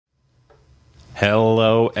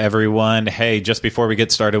Hello, everyone. Hey, just before we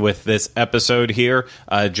get started with this episode here,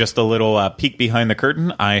 just a little peek behind the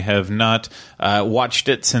curtain. I have not watched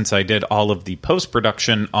it since I did all of the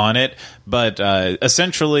post-production on it, but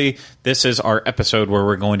essentially, this is our episode where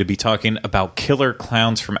we're going to be talking about Killer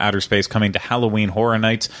Klowns from Outer Space coming to Halloween Horror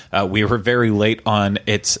Nights. We were very late on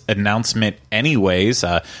its announcement anyways,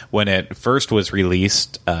 when it first was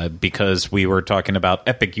released, because we were talking about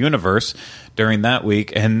Epic Universe during that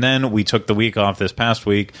week, and then we took the week off this past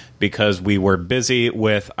week because we were busy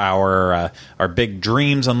with our big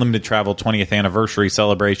Dreams Unlimited Travel 20th anniversary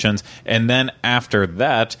celebrations, and then after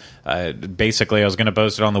that, basically I was going to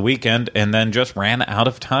post it on the weekend, and then just ran out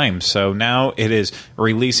of time. So now it is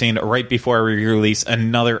releasing right before we release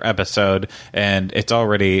another episode, and it's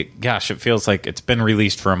already, gosh, it feels like it's been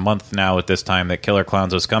released for a month now at this time that Killer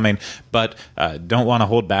Klowns was coming, but don't want to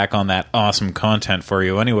hold back on that awesome content for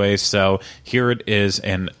you anyway, so here it is,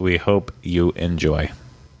 and we hope you enjoy.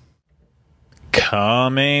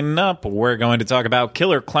 Coming up, we're going to talk about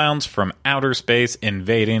Killer Klowns from Outer Space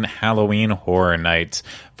invading Halloween Horror Nights.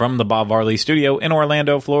 From the Bob Varley Studio in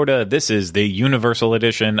Orlando, Florida, this is the Universal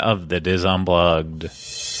edition of The Diz Unplugged.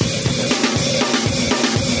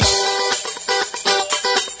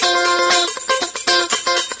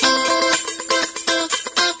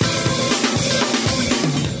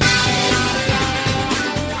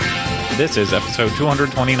 This is episode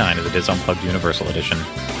 229 of the Diz Unplugged Universal Edition.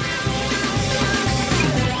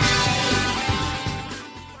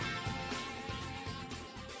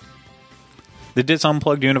 The Diz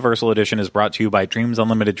Unplugged Universal Edition is brought to you by Dreams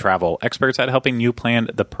Unlimited Travel, experts at helping you plan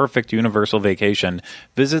the perfect universal vacation.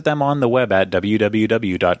 Visit them on the web at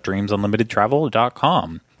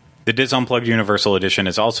www.dreamsunlimitedtravel.com. The Diz Unplugged Universal Edition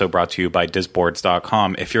is also brought to you by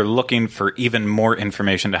DizBoards.com. If you're looking for even more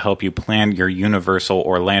information to help you plan your Universal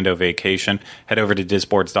Orlando vacation, head over to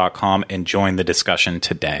DizBoards.com and join the discussion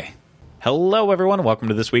today. Hello, everyone. Welcome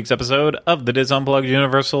to this week's episode of the Diz Unplugged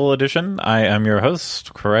Universal Edition. I am your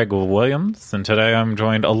host, Craig Williams, and today I'm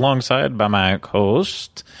joined alongside by my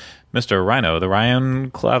co-host, Mr. Rhino, the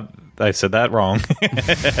Ryan Clav... I said that wrong.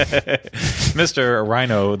 Mr.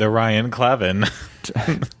 Rhino, the Ryan Clavin.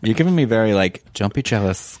 You're giving me very, jumpy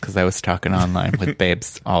jealous because I was talking online with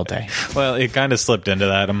babes all day. Well, it kind of slipped into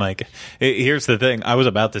that. I'm like, here's the thing. I was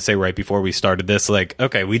about to say right before we started this,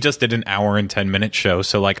 okay, we just did an hour and 10-minute show,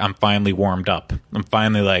 so, I'm finally warmed up. I'm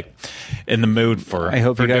finally, in the mood for I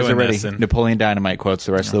hope you guys are ready. And Napoleon Dynamite quotes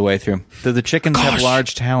the rest of the way through. Do the chickens have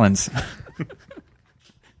large talons?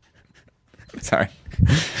 Sorry.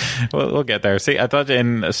 We'll get there. See, I thought,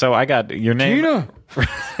 so I got your name. Gina.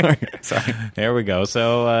 Sorry. There we go.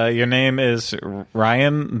 So your name is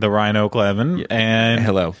Ryan the Rhino Clevin, and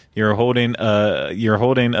hello. You're holding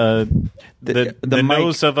the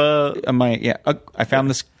nose of a mic. Yeah, I found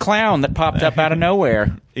this clown that popped up out of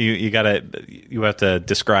nowhere. You have to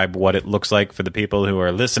describe what it looks like for the people who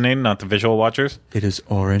are listening, not the visual watchers. It is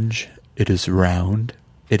orange. It is round.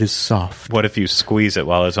 It is soft. What if you squeeze it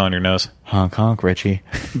while it's on your nose? Honk, honk, Richie.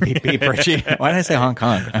 Beep, beep, Richie. Why did I say honk,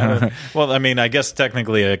 honk? Well, I guess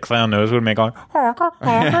technically a clown nose would make honk,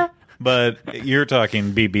 honk. But you're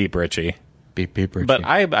talking beep, beep, Richie. Beep, beep, Richie. But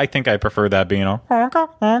I think I prefer that being a honk,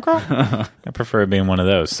 honk. I prefer it being one of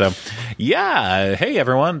those. So, yeah. Hey,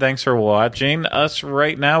 everyone. Thanks for watching us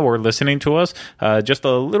right now or listening to us. Just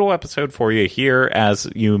a little episode for you here. As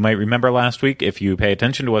you might remember last week, if you pay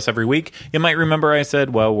attention to us every week, you might remember I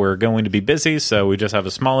said, well, we're going to be busy, so we just have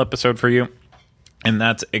a small episode for you. And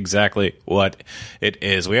that's exactly what it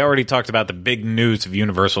is. We already talked about the big news of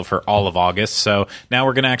Universal for all of August, so now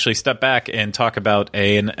we're going to actually step back and talk about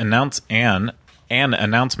an announcement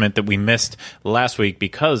that we missed last week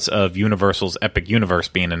because of Universal's Epic Universe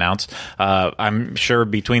being announced. I'm sure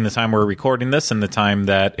between the time we're recording this and the time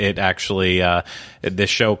that it actually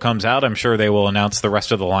this show comes out, I'm sure they will announce the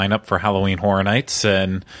rest of the lineup for Halloween Horror Nights,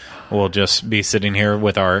 and we'll just be sitting here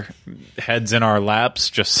with our heads in our laps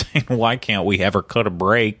just saying, why can't we ever cut a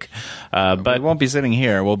break? But we won't be sitting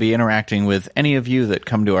here. We'll be interacting with any of you that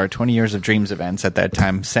come to our 20 Years of Dreams events at that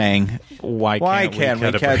time saying, why can't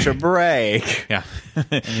we catch a break? Yeah.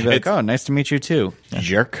 And you'll be like, oh, nice to meet you too,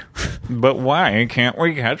 jerk. But why can't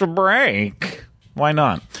we catch a break? Why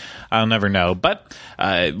not? I'll never know. But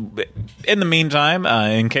in the meantime,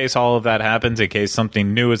 in case all of that happens, in case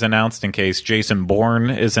something new is announced, in case Jason Bourne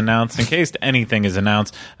is announced, in case anything is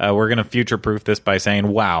announced, we're going to future-proof this by saying,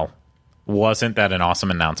 wow, wasn't that an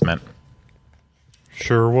awesome announcement?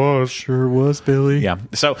 Sure was, Billy. Yeah.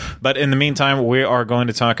 So, but in the meantime, we are going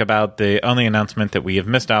to talk about the only announcement that we have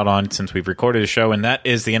missed out on since we've recorded a show, and that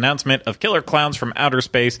is the announcement of Killer Klowns from Outer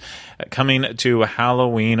Space coming to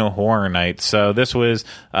Halloween Horror Nights. So this was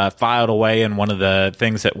filed away in one of the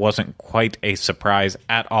things that wasn't quite a surprise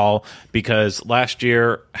at all, because last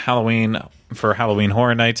year, for Halloween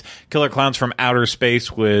Horror Nights, Killer Klowns from Outer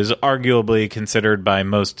Space was arguably considered by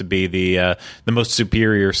most to be the most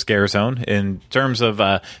superior scare zone in terms of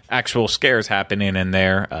actual scares happening in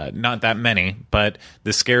there. Not that many, but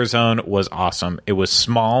the scare zone was awesome. It was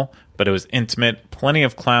small, but it was intimate. Plenty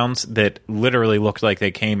of clowns that literally looked like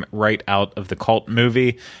they came right out of the Cult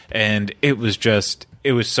movie, and it was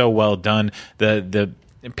so well done. The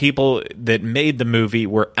people that made the movie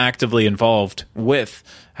were actively involved with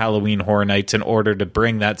Halloween Horror Nights in order to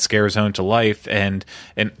bring that scare zone to life, and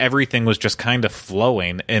everything was just kind of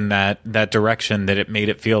flowing in that direction, that it made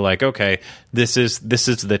it feel like, okay, this is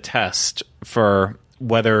the test for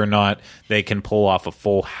whether or not they can pull off a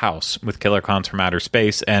full house with Killer Klowns from Outer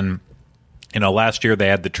Space. And last year they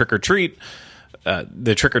had the trick or treat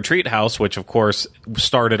house, which of course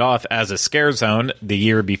started off as a scare zone the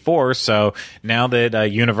year before. So now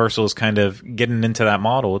that Universal is kind of getting into that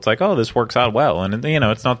model, it's like, oh, this works out well. And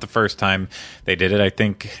it's not the first time they did it. I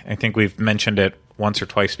think we've mentioned it once or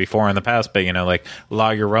twice before in the past, but like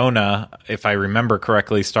La Llorona, if I remember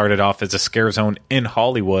correctly, started off as a scare zone in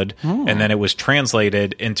Hollywood, and then it was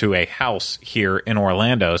translated into a house here in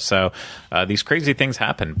Orlando. So these crazy things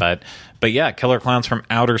happen, but yeah, Killer Klowns from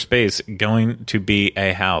Outer Space going to be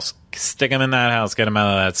a house. Stick them in that house, get them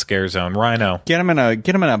out of that scare zone. Rhino, get them in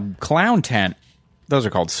a clown tent. Those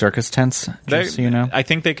are called circus tents, just so you know. I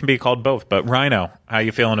think they can be called both, but Rhino, how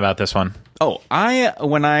you feeling about this one? Oh, I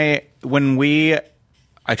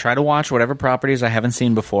try to watch whatever properties I haven't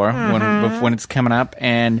seen before when it's coming up,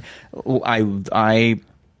 and I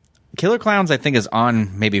Killer Klowns I think is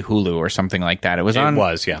on maybe Hulu or something like that. It was,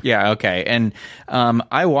 yeah. Yeah, okay. And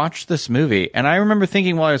I watched this movie, and I remember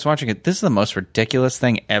thinking while I was watching it, this is the most ridiculous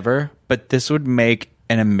thing ever, but this would make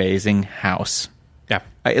an amazing house. Yeah.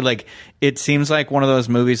 It seems like one of those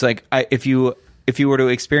movies, if you were to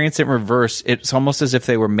experience it in reverse, it's almost as if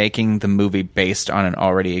they were making the movie based on an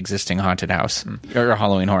already existing haunted house or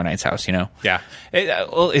Halloween Horror Nights house, Yeah.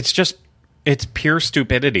 It's pure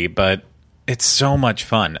stupidity, but it's so much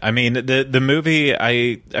fun. I mean, the movie,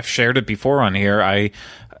 I've shared it before on here.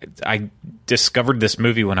 I discovered this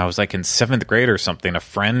movie when I was in 7th grade or something. A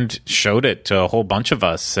friend showed it to a whole bunch of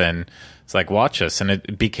us, and it's like, watch this. And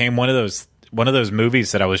it became one of those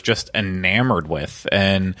movies that I was just enamored with.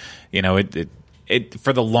 And, it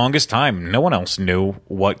for the longest time, no one else knew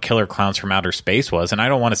what Killer Klowns from Outer Space was, and I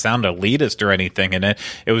don't want to sound elitist or anything. And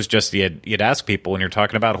it was just you'd ask people when you're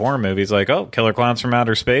talking about horror movies, like, oh, Killer Klowns from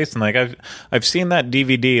Outer Space, and I've seen that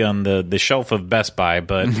DVD on the shelf of Best Buy,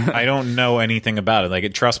 but I don't know anything about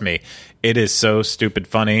it. Trust me, it is so stupid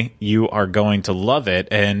funny. You are going to love it.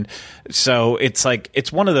 And so it's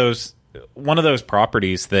one of those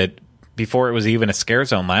properties that before it was even a scare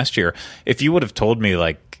zone last year, if you would have told me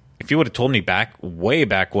way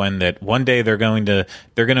back when that one day they're going to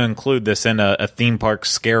include this in a theme park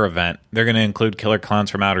scare event, they're going to include Killer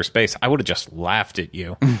Klowns from Outer Space, I would have just laughed at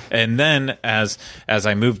you. And then as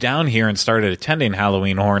I moved down here and started attending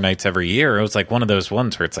Halloween Horror Nights every year, it was one of those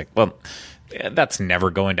ones where it's like, well, that's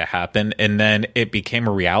never going to happen. And then it became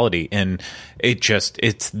a reality, and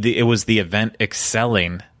it was the event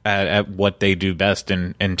excelling at what they do best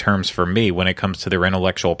in terms, for me, when it comes to their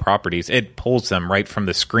intellectual properties. It pulls them right from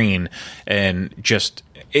the screen, and just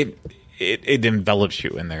it envelops you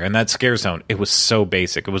in there. And that scare zone, it was so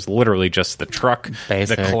basic. It was literally just the truck,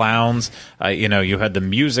 the clowns. You had the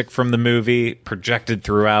music from the movie projected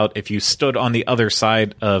throughout. If you stood on the other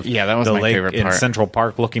side of that was the my lake favorite in part. Central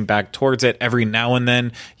Park, looking back towards it, every now and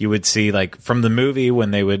then you would see, from the movie when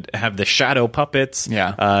they would have the shadow puppets.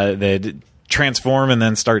 Yeah. They'd transform and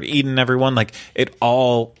then start eating everyone. It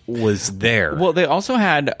all was there. Well, they also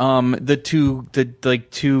had the two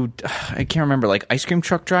I can't remember, ice cream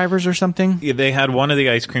truck drivers or something. Yeah, they had one of the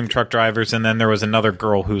ice cream truck drivers, and then there was another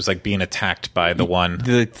girl who's being attacked by the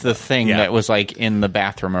thing that was in the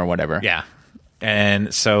bathroom or whatever. Yeah.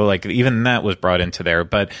 And so, even that was brought into there.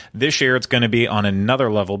 But this year it's going to be on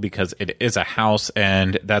another level because it is a house,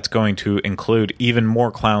 and that's going to include even more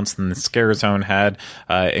clowns than the Scare Zone had,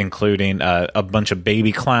 including a bunch of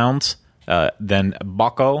baby clowns, then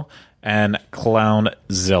Bucko, and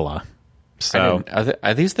Clownzilla. So,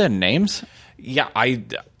 are these the names? Yeah, I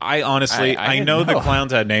honestly, I know the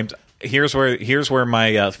clowns had names. Here's where my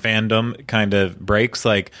fandom kind of breaks.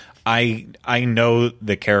 I know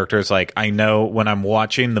the characters. I know when I'm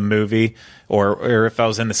watching the movie or if I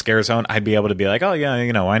was in the scare zone, I'd be able to be like, oh yeah,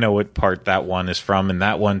 I know what part that one is from and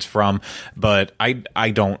that one's from, but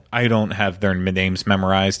I don't have their names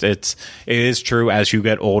memorized. It is true, as you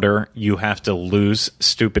get older, you have to lose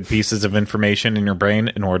stupid pieces of information in your brain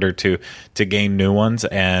in order to gain new ones,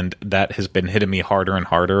 and that has been hitting me harder and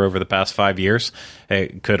harder over the past 5 years.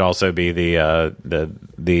 It could also be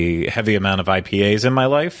the heavy amount of IPAs in my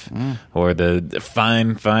life, or the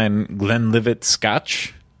fine Glenlivet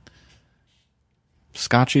Scotch.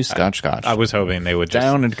 Scotch. I was hoping they would just...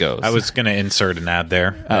 Down it goes. I was going to insert an ad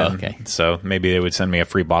there. Oh, okay. So maybe they would send me a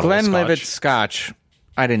free bottle of Scotch. Glenlivet Scotch.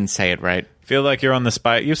 I didn't say it right. Feel like you're on the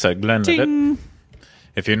spot. You said Glenlivet. Ding.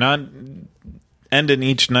 If you're not ending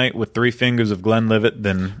each night with 3 fingers of Glenlivet,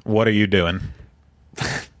 then what are you doing?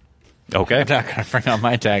 Okay. I'm not going to bring out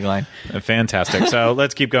my tagline. Fantastic. So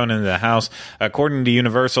let's keep going into the house. According to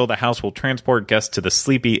Universal, the house will transport guests to the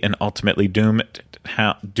sleepy and ultimately doomed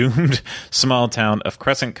small town of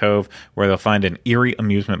Crescent Cove, where they'll find an eerie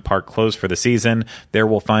amusement park closed for the season. There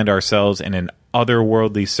we'll find ourselves in an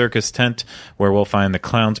otherworldly circus tent where we'll find the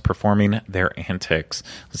clowns performing their antics.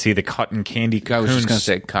 Let's see, the cotton candy cocoons. I was just going to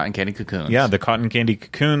say cotton candy cocoons. Yeah, the cotton candy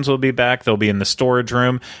cocoons will be back. They'll be in the storage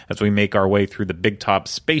room as we make our way through the big top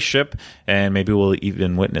spaceship, and maybe we'll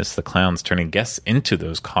even witness the clowns turning guests into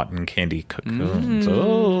those cotton candy cocoons.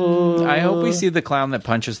 Oh. I hope we see the clown that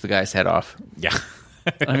punches the guy's head off. Yeah.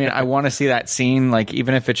 I mean, I want to see that scene, like,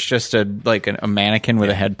 even if it's just a mannequin where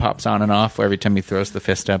the head pops on and off, where every time he throws the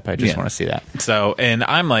fist up, I just want to see that. So, and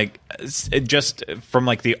I'm like, just from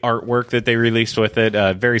like the artwork that they released with it,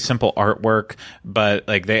 very simple artwork, but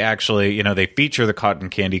like they actually, they feature the cotton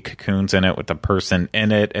candy cocoons in it with the person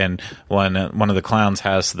in it, and one of the clowns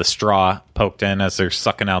has the straw poked in as they're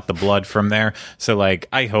sucking out the blood from there. So, like,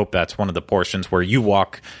 I hope that's one of the portions where you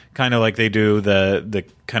walk kind of like they do the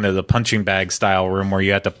kind of the punching bag style room where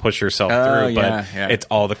you have to push yourself through, but it's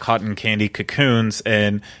all the cotton candy cocoons,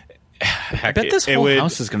 and heck, I bet this whole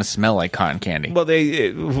house is going to smell like cotton candy. Well,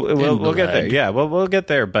 we'll get there. Yeah, we'll get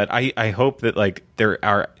there. But I hope that, like, there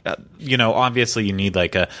are, obviously you need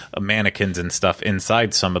like a mannequins and stuff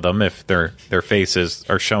inside some of them if their faces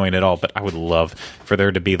are showing it all. But I would love for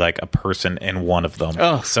there to be like a person in one of them.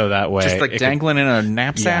 Oh, so that way, just like dangling in a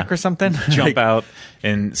knapsack or something, jump out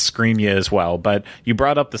and scream you as well. But you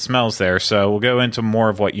brought up the smells there, so we'll go into more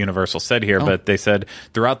of what Universal said here. But they said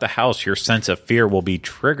throughout the house, your sense of fear will be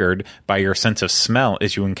triggered by your sense of smell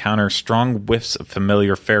as you encounter strong whiffs of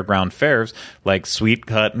familiar fairground fares like sweet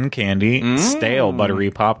cotton candy, stale buttery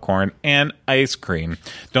popcorn, and ice cream.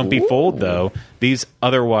 Don't be fooled, though. These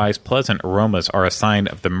otherwise pleasant aromas are a sign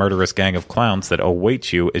of the murderous gang of clowns that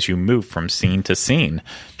awaits you as you move from scene to scene.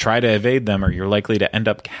 Try to evade them, or you're likely to end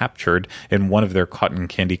up captured in one of their cotton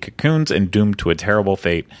candy cocoons and doomed to a terrible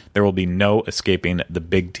fate. There will be no escaping the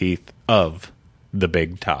big teeth of the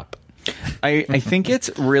Big Top. I think it's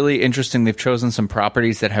really interesting. They've chosen some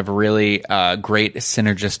properties that have really great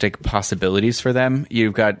synergistic possibilities for them.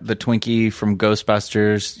 You've got the Twinkie from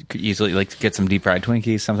Ghostbusters. You could easily like get some deep fried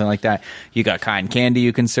Twinkies, something like that. You got cotton candy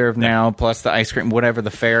you can serve now, plus the ice cream, whatever the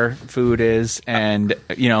fair food is, and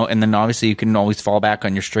and then obviously you can always fall back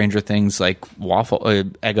on your Stranger Things like waffle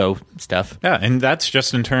Eggo stuff. Yeah, and that's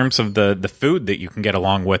just in terms of the food that you can get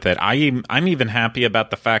along with it. I'm even happy about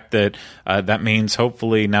the fact that that means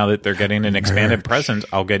hopefully now that they're getting an expanded presence,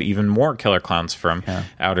 I'll get even more Killer Clowns from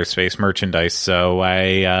Outer Space merchandise. So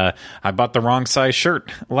I bought the wrong size shirt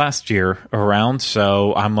last year around,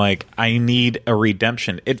 so I'm like, I need a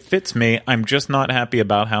redemption. It fits me. I'm just not happy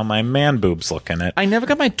about how my man boobs look in it. I never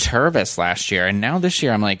got my Tervis last year, and now this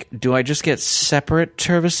year I'm like, do I just get separate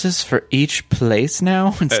Tervises for each place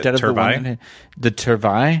now instead of the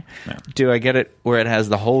Tervi? Yeah. Do I get it where it has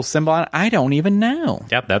the whole symbol on it? I don't even know.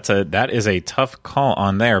 Yeah, that is a tough call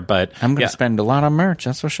on there, but I'm going to spend a lot on merch,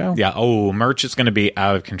 that's for sure. Yeah, merch is going to be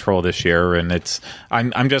out of control this year, and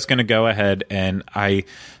I'm just going to go ahead, and I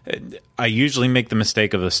usually make the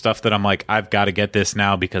mistake of the stuff that I'm like, I've got to get this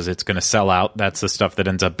now because it's going to sell out. That's the stuff that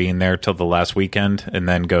ends up being there till the last weekend and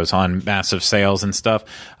then goes on massive sales and stuff.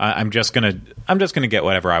 I'm just going to get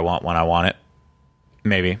whatever I want when I want it.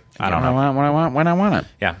 Maybe. I don't know. When I want it.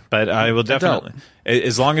 Yeah, but I will definitely,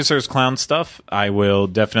 as long as there's clown stuff, I will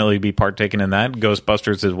definitely be partaking in that.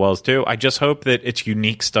 Ghostbusters as well as too. I just hope that it's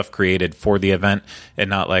unique stuff created for the event and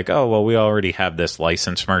not like, oh, well, we already have this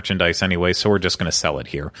licensed merchandise anyway, so we're just going to sell it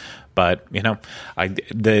here. But,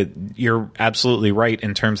 you're absolutely right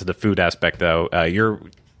in terms of the food aspect, though.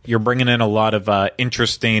 You're bringing in a lot of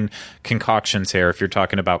interesting concoctions here if you're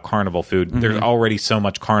talking about carnival food. Mm-hmm. There's already so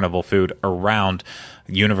much carnival food around.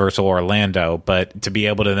 Universal Orlando, but to be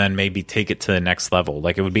able to then maybe take it to the next level.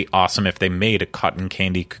 Like, it would be awesome if they made a cotton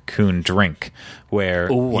candy cocoon drink where I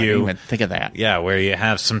didn't even think of that. Yeah, where you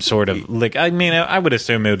have some sort of, like, I mean, I would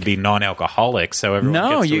assume it would be non-alcoholic, so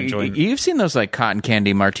everyone gets to enjoy. You've seen those, like, cotton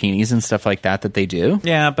candy martinis and stuff like that they do.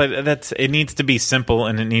 Yeah, but it needs to be simple,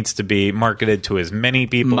 and it needs to be marketed to as many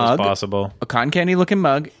people as possible. A cotton candy looking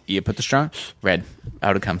mug, you put the straw, red,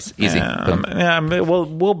 out it comes, easy.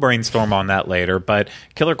 We'll brainstorm on that later, but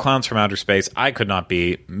Killer Klowns from Outer Space, I could not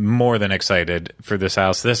be more than excited for this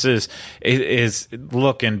house. It is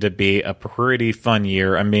looking to be a pretty fun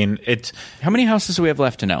year. I mean, how many houses do we have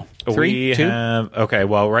left to know? 3, 2?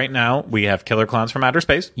 Right now we have Killer Klowns from Outer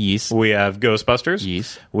Space. Yes. We have Ghostbusters.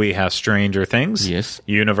 Yes. We have Stranger Things. Yes.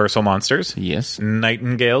 Universal Monsters. Yes.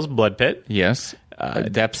 Nightingale's Blood Pit. Yes.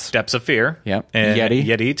 Depths of Fear. Yep. And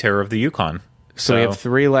Yeti, Terror of the Yukon. So we have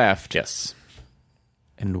 3 left. Yes.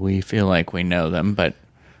 And we feel like we know them, but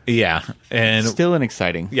yeah, and still an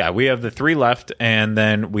exciting. Yeah, we have the 3 left, and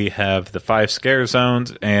then we have the 5 scare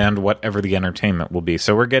zones and whatever the entertainment will be.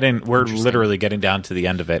 So we're literally getting down to the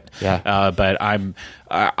end of it. Yeah. But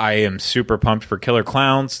I am super pumped for Killer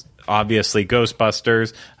Klowns. Obviously,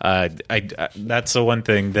 Ghostbusters. That's the one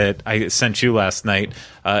thing that I sent you last night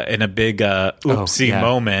in a big oopsie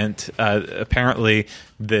moment. Apparently,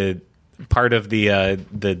 the part of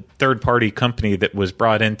the third-party company that was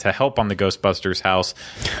brought in to help on the Ghostbusters house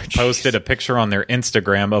posted a picture on their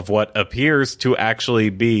Instagram of what appears to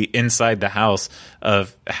actually be inside the house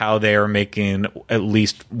of how they are making at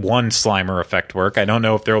least one Slimer effect work. I don't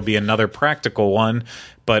know if there will be another practical one,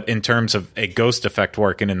 but in terms of a ghost effect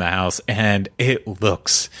working in the house, and it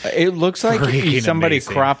looks like somebody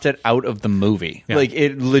amazing. Cropped it out of the movie. Yeah. Like,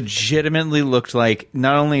 it legitimately looked like,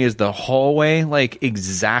 not only is the hallway like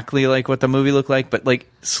exactly like what the movie looked like, but like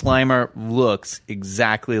Slimer looks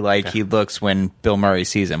exactly like he looks when Bill Murray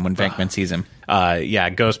sees him, when Venkman sees him.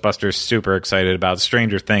 Ghostbusters, super excited about.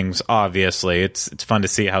 Stranger Things, obviously. It's fun to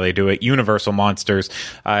see how they do it. Universal Monsters,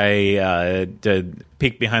 I did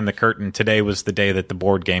peek behind the curtain. Today was the day that the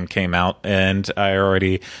board game came out, and I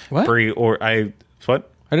already What? What?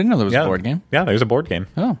 I didn't know there was a board game. Yeah, there's a board game.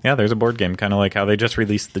 Oh. Yeah, there's a board game. Kind of like how they just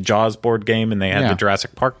released the Jaws board game, and they had the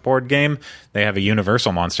Jurassic Park board game. They have a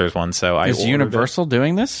Universal Monsters one, so Is Universal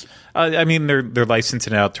doing this? I mean, they're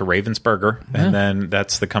licensing it out to Ravensburger, and then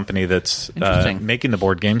that's the company that's making the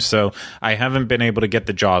board games. So I haven't been able to get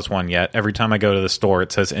the Jaws one yet. Every time I go to the store,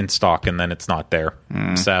 it says in stock, and then it's not there.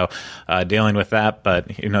 So dealing with that, but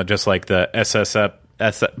just like the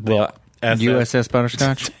USS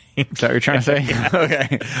Butterscotch. Is that what you're trying to say?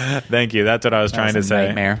 Okay. Thank you. That's what I was trying to say.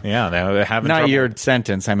 Nightmare. Yeah, they're having not trouble. Your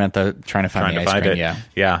sentence. I meant trying to find the ice cream. It.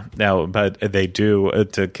 Yeah. No, but they do,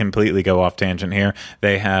 to completely go off tangent here,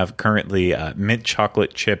 they have currently mint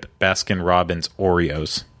chocolate chip Baskin Robbins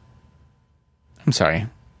Oreos. I'm sorry.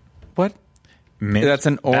 What? That's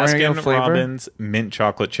an Oreo Baskin flavor? Robbins mint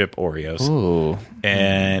chocolate chip Oreos. Ooh.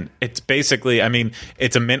 And it's basically, I mean,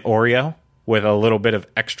 it's a mint Oreo with a little bit of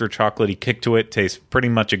extra chocolatey kick to it. Tastes pretty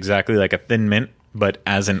much exactly like a Thin Mint, but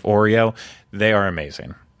as an Oreo, they are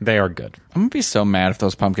amazing. They are good. I'm going to be so mad if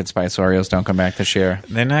those pumpkin spice Oreos don't come back this year.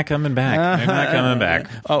 They're not coming back.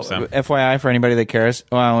 FYI, for anybody that cares,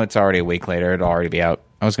 well, it's already a week later. It'll already be out.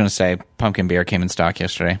 I was going to say pumpkin beer came in stock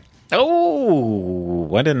yesterday.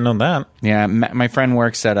 Oh, I didn't know that. Yeah, my friend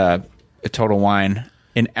works at a Total Wine.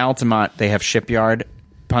 In Altamont, they have Shipyard,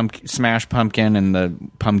 Smash Pumpkin, and the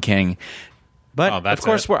Pumpkin. But, of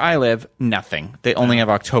course, where I live, nothing. They only have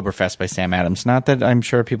Oktoberfest by Sam Adams. Not that I'm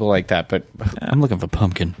sure people like that, but I'm looking for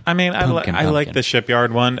pumpkin. I mean, I like the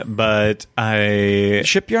Shipyard one, but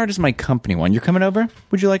Shipyard is my company one. You're coming over?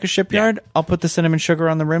 Would you like a Shipyard? Yeah. I'll put the cinnamon sugar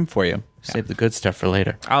on the rim for you. Save the good stuff for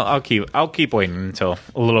later. I'll keep waiting until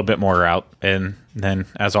a little bit more out, and then,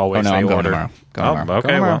 as always, I'm going tomorrow.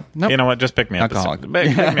 Okay, well, nope. You know what? Just pick me up. Alcoholic. Pick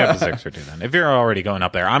me up a 6 or 2 then. If you're already going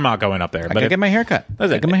up there, I'm not going up there. I gotta get my hair cut. I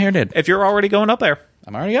get my hair did. If you're already going up there,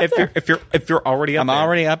 I'm already up there. If you're already up I'm there,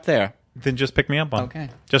 already up there. Then just pick me up one. Okay.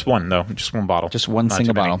 Just one, though. Just one bottle. Just one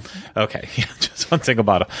single bottle. Okay. Just one single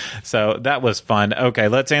bottle. So that was fun. Okay,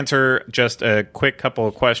 let's answer just a quick couple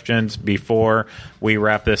of questions before we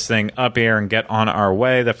wrap this thing up here and get on our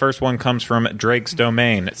way. The first one comes from Drake's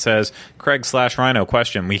Domain. It says, Craig/Rhino,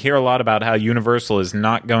 question. We hear a lot about how Universal is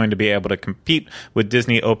not going to be able to compete with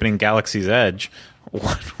Disney opening Galaxy's Edge.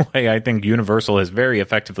 One way I think Universal has very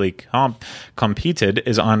effectively competed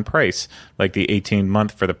is on price, like the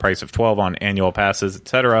 18-month for the price of 12 on annual passes,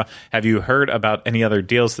 etc. Have you heard about any other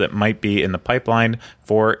deals that might be in the pipeline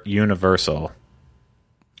for Universal?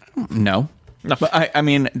 No. No. But I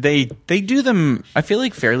mean, they do them, I feel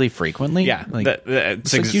like, fairly frequently. Yeah. Like,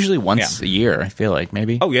 it's like usually once a year, I feel like,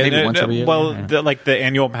 maybe. Oh, yeah. Maybe once every year. Well, the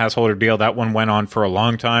annual pass holder deal, that one went on for a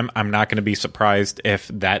long time. I'm not going to be surprised if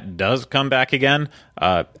that does come back again.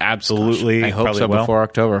 Absolutely. Gosh, I hope so will. Before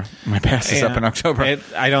October. My pass is up in October.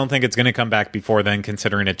 I don't think it's going to come back before then,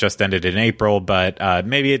 considering it just ended in April, but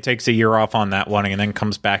maybe it takes a year off on that one and then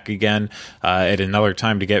comes back again at another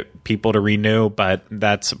time to get people to renew, but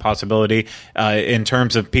that's a possibility. In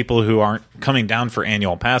terms of people who aren't coming down for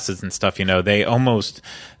annual passes and stuff, they almost,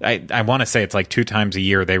 I want to say it's like 2 times a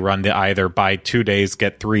year they run the either buy 2 days,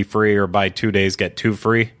 get 3 free, or buy 2 days, get 2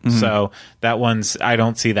 free. Mm-hmm. So that one's, I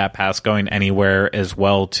don't see that pass going anywhere as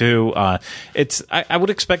well, too. I would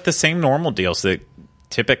expect the same normal deals that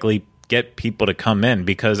typically get people to come in,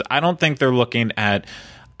 because I don't think they're looking at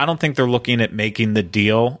making the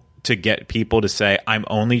deal to get people to say, I'm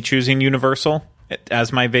only choosing Universal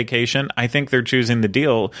as my vacation. I think they're choosing the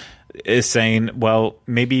deal is saying, well,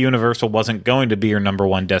 maybe Universal wasn't going to be your number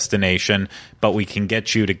one destination, but we can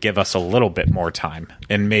get you to give us a little bit more time,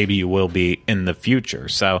 and maybe you will be in the future.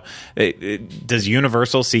 So does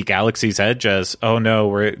Universal see Galaxy's Edge as, oh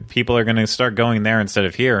no, people are going to start going there instead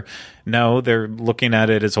of here? No, they're looking at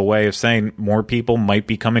it as a way of saying more people might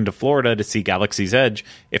be coming to Florida to see Galaxy's Edge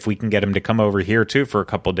if we can get them to come over here too for a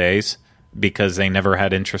couple days, because they never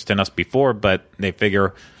had interest in us before, but they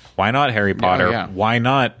figure, why not Harry Potter? Yeah.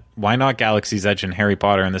 Why not Galaxy's Edge and Harry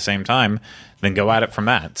Potter in the same time? Then go at it from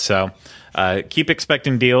that. So keep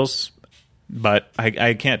expecting deals, but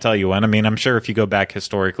I can't tell you when. I mean, I'm sure if you go back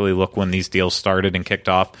historically, look when these deals started and kicked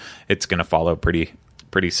off, it's going to follow pretty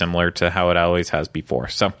similar to how it always has before.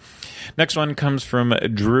 So next one comes from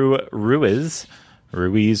Drew Ruiz.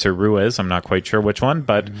 Ruiz or Ruiz, I'm not quite sure which one,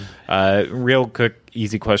 but real quick,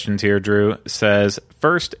 easy questions here. Drew says,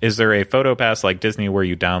 first, is there a photo pass like Disney where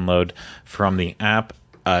you download from the app?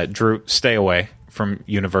 Drew, stay away from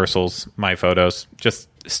Universal's My Photos. Just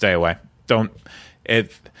stay away. Don't.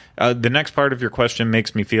 If the next part of your question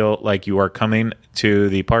makes me feel like you are coming to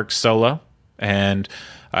the park solo, and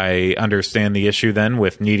I understand the issue then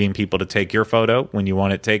with needing people to take your photo when you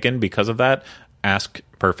want it taken because of that. Ask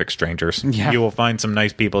perfect strangers. Yeah. You will find some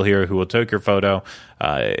nice people here who will take your photo,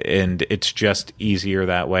 and it's just easier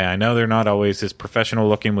that way. I know they're not always as professional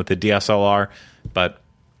looking with the DSLR, but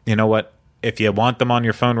you know what? If you want them on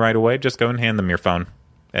your phone right away, just go and hand them your phone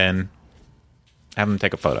and have them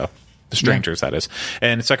take a photo. The strangers, that is.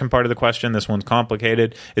 And second part of the question, this one's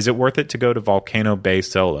complicated. Is it worth it to go to Volcano Bay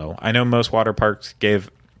solo? I know most water parks gave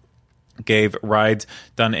rides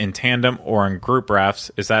done in tandem or in group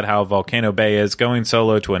rafts. Is that how Volcano Bay is? Going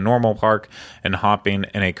solo to a normal park and hopping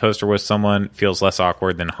in a coaster with someone feels less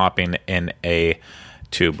awkward than hopping in a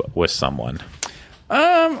tube with someone.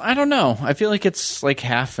 I don't know. I feel like it's like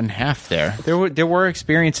half and half there. There were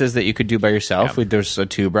experiences that you could do by yourself. Yeah. There's a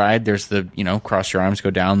tube ride. There's the, cross your arms, go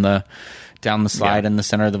down the slide in the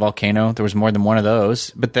center of the volcano. There was more than one of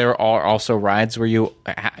those. But there are also rides where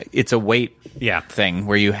it's a weight thing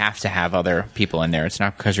where you have to have other people in there. It's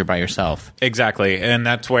not because you're by yourself. Exactly. And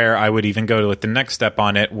that's where I would even go with the next step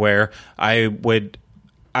on it, where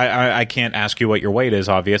I can't ask you what your weight is,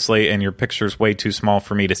 obviously, and your picture's way too small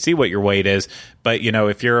for me to see what your weight is. But,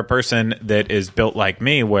 if you're a person that is built like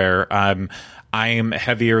me, where I am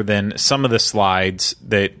heavier than some of the slides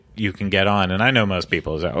that you can get on, and I know most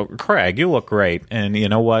people say, oh, Craig, you look great. And you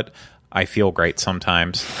know what? I feel great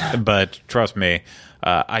sometimes. But trust me,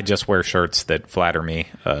 I just wear shirts that flatter me.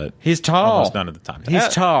 He's tall. Almost none of the time. He's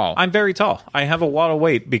tall. I'm very tall. I have a lot of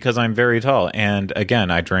weight because I'm very tall. And again,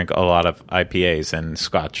 I drink a lot of IPAs and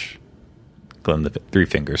scotch. Glenn the Three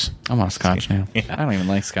Fingers. I'm on scotch now. Yeah. I don't even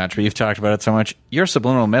like scotch, but you've talked about it so much. Your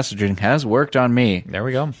subliminal messaging has worked on me. There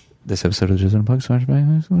we go. This episode is just unplugged, sponsored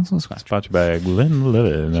by Glenn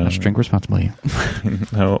Livin. Drink responsibly.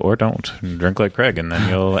 No, or don't. Drink like Craig, and then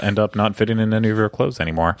you'll end up not fitting in any of your clothes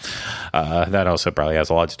anymore. That also probably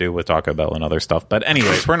has a lot to do with Taco Bell and other stuff. But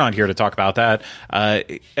anyways, we're not here to talk about that.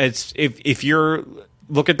 It's if you're...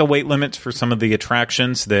 Look at the weight limits for some of the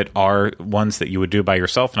attractions that are ones that you would do by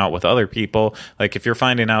yourself, not with other people. Like if you're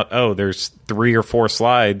finding out, there's 3 or 4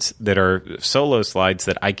 slides that are solo slides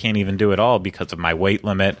that I can't even do at all because of my weight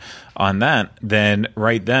limit on that, then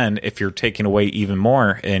right then, if you're taking away even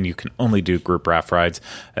more and you can only do group raft rides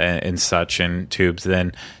and such and tubes,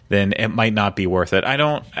 then it might not be worth it. I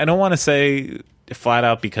don't want to say flat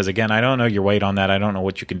out, because again, I don't know your weight on that. I don't know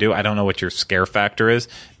what you can do. I don't know what your scare factor is.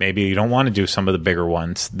 Maybe you don't want to do some of the bigger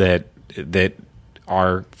ones that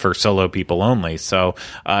are for solo people only. So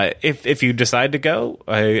if you decide to go,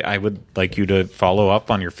 I would like you to follow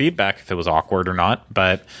up on your feedback if it was awkward or not.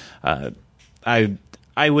 But I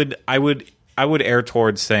would err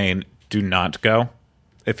towards saying do not go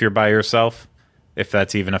if you're by yourself, if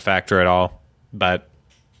that's even a factor at all. But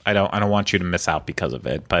I don't want you to miss out because of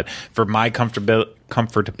it. But for my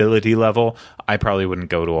comfortability level, I probably wouldn't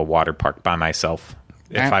go to a water park by myself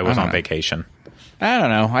if I was on vacation. I don't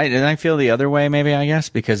know. I feel the other way, maybe, I guess,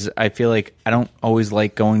 because I feel like I don't always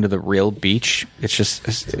like going to the real beach. It's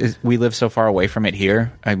just, we live so far away from it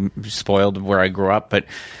here. I'm spoiled where I grew up, but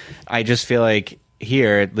I just feel like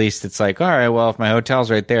here, at least, it's like, all right, well, if my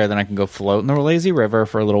hotel's right there, then I can go float in the lazy river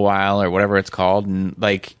for a little while or whatever it's called, and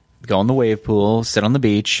like go in the wave pool, sit on the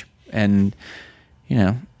beach, and, you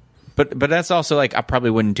know. But that's also like, I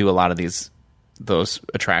probably wouldn't do a lot of those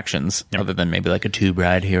attractions other than maybe like a tube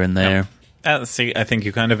ride here and there. See, I think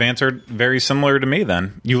you kind of answered very similar to me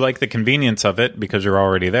then. You like the convenience of it because you're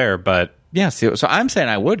already there, but... Yeah, so I'm saying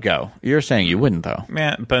I would go. You're saying you wouldn't, though.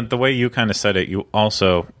 Yeah, but the way you kind of said it, you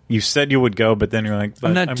said you would go, but then you're like...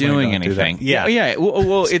 I'm not doing anything. Yeah.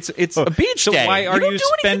 Well, it's a beach day. So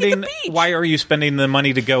why are you spending the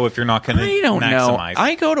money to go if you're not going to maximize?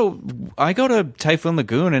 I don't know. I go to Typhoon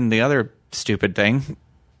Lagoon and the other stupid thing...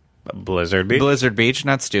 Blizzard Beach,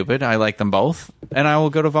 not stupid. I like them both. And I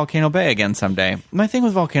will go to Volcano Bay again someday. My thing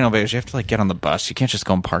with Volcano Bay is you have to like get on the bus. You can't just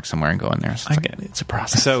go and park somewhere and go in there. So it's a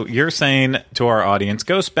process. So you're saying to our audience,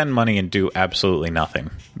 go spend money and do absolutely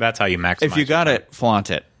nothing. That's how you maximize. If you got it,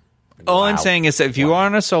 flaunt it. All I'm saying is that if you are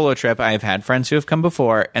on a solo trip, I've had friends who have come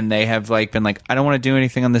before and they have like been like, I don't want to do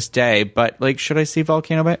anything on this day, but like, should I see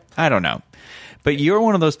Volcano Bay? I don't know. But you're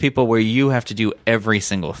one of those people where you have to do every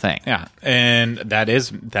single thing. Yeah, and that is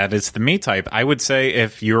the me type. I would say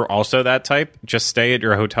if you're also that type, just stay at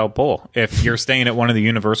your hotel pool. If you're staying at one of the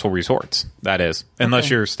Universal resorts, that is. Unless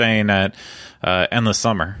you're staying at Endless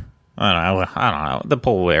Summer. I don't know. The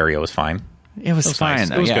pool area was fine. It was fine.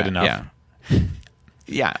 Nice. It was good enough.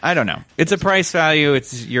 Yeah, I don't know. It's a price value.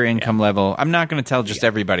 It's your income level. I'm not going to tell just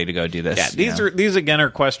everybody to go do this. Yeah, these again are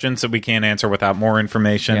questions that we can't answer without more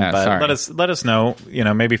information. Yeah, but sorry. let us know.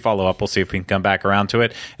 Maybe follow up. We'll see if we can come back around to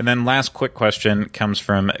it. And then last quick question comes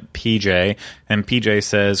from PJ, and PJ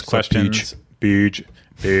says questions. Beach.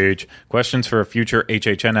 Questions for a future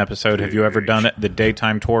HHN episode. Have you ever done the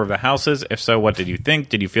daytime tour of the houses? If so, what did you think?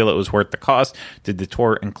 Did you feel it was worth the cost? Did the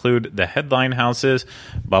tour include the headline houses?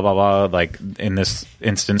 Blah, blah, blah. Like in this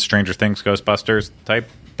instance, Stranger Things, Ghostbusters type.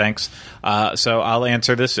 Thanks. So I'll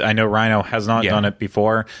answer this. I know Rhino has not done it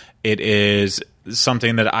before. It is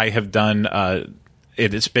something that I have done.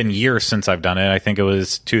 It's been years since I've done it. I think it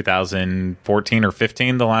was 2014 or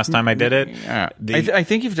 15 the last time I did it. Yeah. I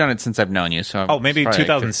think you've done it since I've known you. So maybe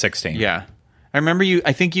 2016. Yeah. I remember you.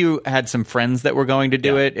 I think you had some friends that were going to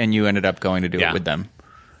do it, and you ended up going to do it with them.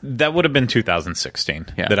 That would have been 2016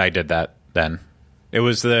 that I did that then. It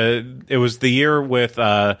was the year with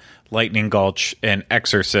Lightning Gulch and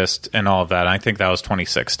Exorcist and all of that. I think that was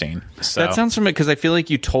 2016. So. That sounds familiar because I feel like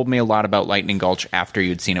you told me a lot about Lightning Gulch after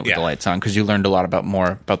you'd seen it with the lights on because you learned a lot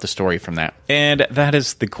more about the story from that. And that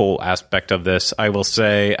is the cool aspect of this. I will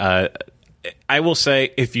say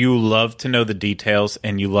if you love to know the details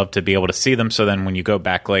and you love to be able to see them, so then when you go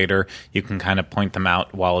back later, you can kind of point them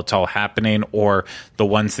out while it's all happening, or the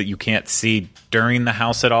ones that you can't see during the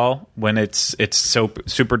house at all when it's so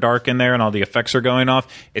super dark in there and all the effects are going off.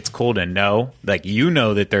 It's cool to know, like,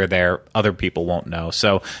 that they're there. Other people won't know.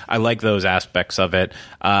 So I like those aspects of it.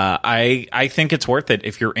 I think it's worth it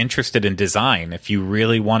if you're interested in design, if you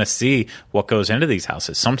really want to see what goes into these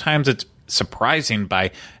houses. Sometimes it's surprising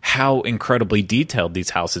by how incredibly detailed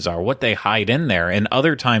these houses are, what they hide in there. And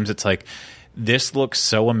other times it's like, this looks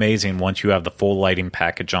so amazing once you have the full lighting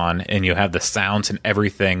package on and you have the sounds and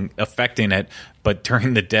everything affecting it. But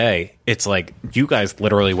during the day, it's like you guys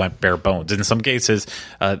literally went bare bones. In some cases,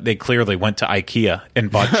 they clearly went to IKEA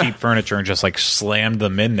and bought cheap furniture and just like slammed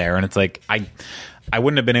them in there. And it's like, I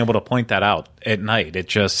wouldn't have been able to point that out at night.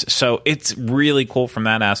 So it's really cool from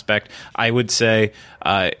that aspect. I would say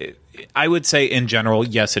in general,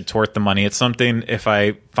 yes, it's worth the money. It's something, if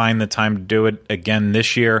I find the time to do it again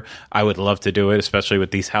this year, I would love to do it, especially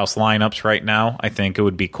with these house lineups right now. I think it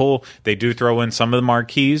would be cool. They do throw in some of the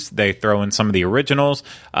marquees. They throw in some of the originals.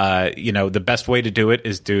 The best way to do it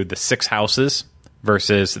is do the 6 houses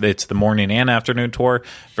versus it's the morning and afternoon tour,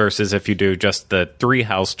 versus if you do just the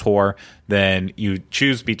 3-house tour, then you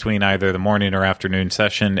choose between either the morning or afternoon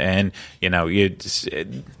session, and it's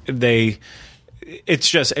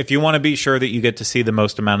just, if you want to be sure that you get to see the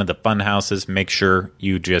most amount of the fun houses, make sure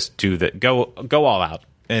you just do that. Go all out.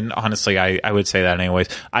 And honestly, I would say that anyways.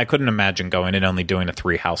 I couldn't imagine going and only doing a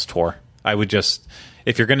 3-house tour. I would just,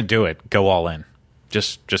 if you're going to do it, go all in.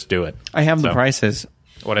 Just do it. I have the prices.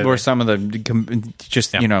 What are some of the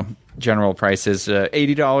general price is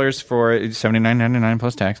 $80 for $79.99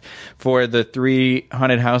 plus tax for the 3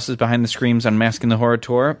 haunted houses behind the screams on Masking the Horror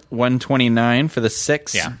Tour. $129 for the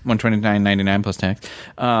 6. Yeah. $129.99 plus tax.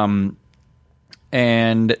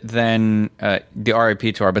 And then the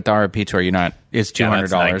RIP tour, but the RIP tour is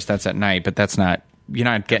 $200. That's at night, but that's not. You're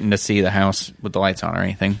not getting to see the house with the lights on or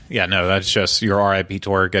anything. Yeah, no, that's just your RIP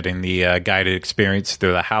tour, getting the guided experience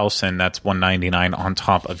through the house, and that's $199 on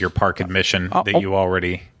top of your park admission that you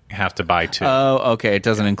already have to buy too. Oh, okay. It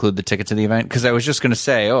doesn't include the ticket to the event, because I was just going to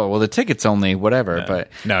say, the ticket's only whatever.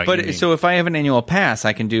 So if I have an annual pass,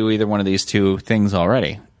 I can do either one of these two things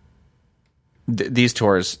already. These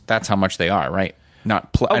tours, that's how much they are, right? I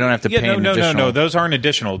don't have to pay an additional. No. Those aren't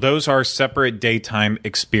additional. Those are separate daytime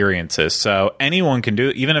experiences. So anyone can do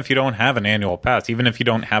it, even if you don't have an annual pass, even if you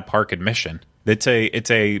don't have park admission. It's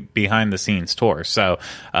a behind the scenes tour. So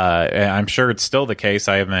I'm sure it's still the case.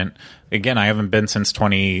 I haven't been since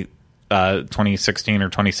 2016 or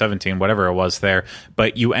 2017, whatever it was there.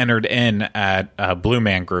 But you entered in at Blue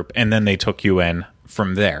Man Group, and then they took you in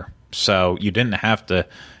from there. So you didn't have to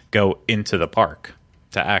go into the park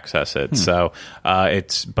to access it. So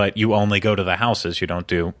but you only go to the houses. You don't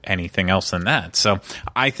do anything else than that. So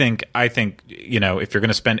I think if you're going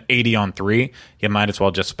to spend $80 on 3, you might as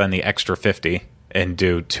well just spend the extra $50 and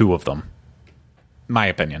do 2 of them. My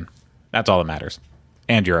opinion. That's all that matters.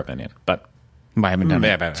 And your opinion. But I haven't done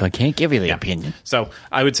it, so I can't give you the opinion. So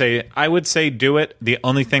I would say do it. The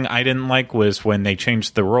only thing I didn't like was when they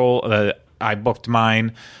changed the rule. I booked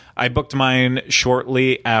mine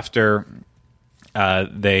shortly after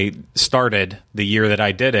they started the year that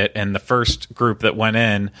I did it, and the first group that went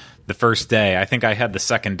in the first day, I think I had the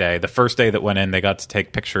second day. The first day that went in, they got to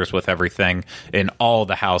take pictures with everything in all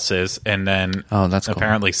the houses, and then that's cool.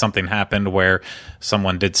 Apparently something happened where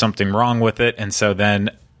someone did something wrong with it, and so then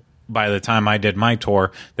by the time I did my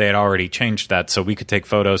tour, they had already changed that, so we could take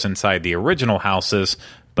photos inside the original houses,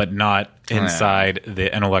 but not inside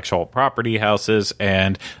the intellectual property houses,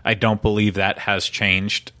 and I don't believe that has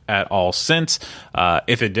changed at all since.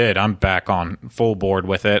 If it did, I'm back on full board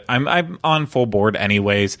with it. I'm on full board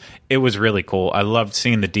anyways. It was really cool. I loved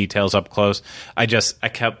seeing the details up close. I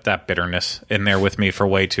kept that bitterness in there with me for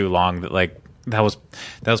way too long. That was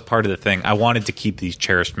part of the thing. I wanted to keep these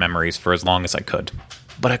cherished memories for as long as I could,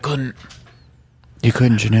 but I couldn't. You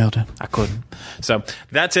couldn't, you nailed it. I couldn't. So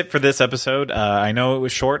that's it for this episode. I know it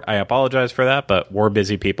was short. I apologize for that, but we're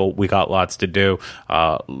busy people. We got lots to do.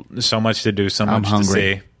 So much to do, so much to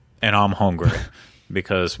see. And I'm hungry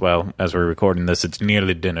because, as we're recording this, it's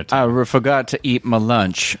nearly dinner time. I forgot to eat my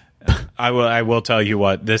lunch. I will tell you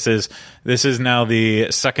what, this is now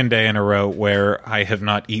the second day in a row where I have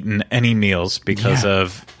not eaten any meals because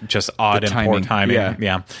of just odd and poor timing.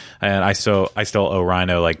 Yeah. And I still owe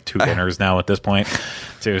Rhino like 2 dinners now at this point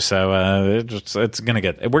too. So it's gonna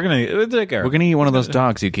we're gonna eat one of those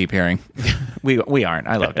dogs you keep hearing. We aren't.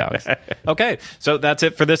 I love dogs. Okay, so that's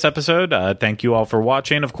it for this episode. Thank you all for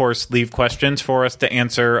watching. Of course, leave questions for us to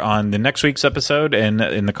answer on the next week's episode, and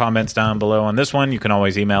in the comments down below on this one, you can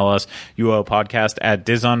always email us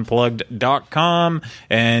uopodcast@disunplugged.com,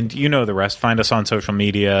 and you know the rest. Find us on social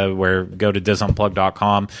media, go to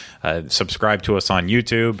disunplugged.com, subscribe to us on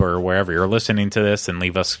YouTube or wherever you're listening to this, and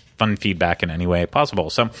leave us fun feedback in any way possible.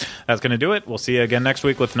 So that's going to do it. We'll see you again next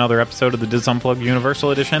week with another episode of the Dis Unplugged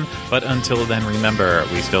Universal Edition. But until then, remember,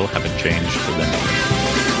 we still haven't changed the number.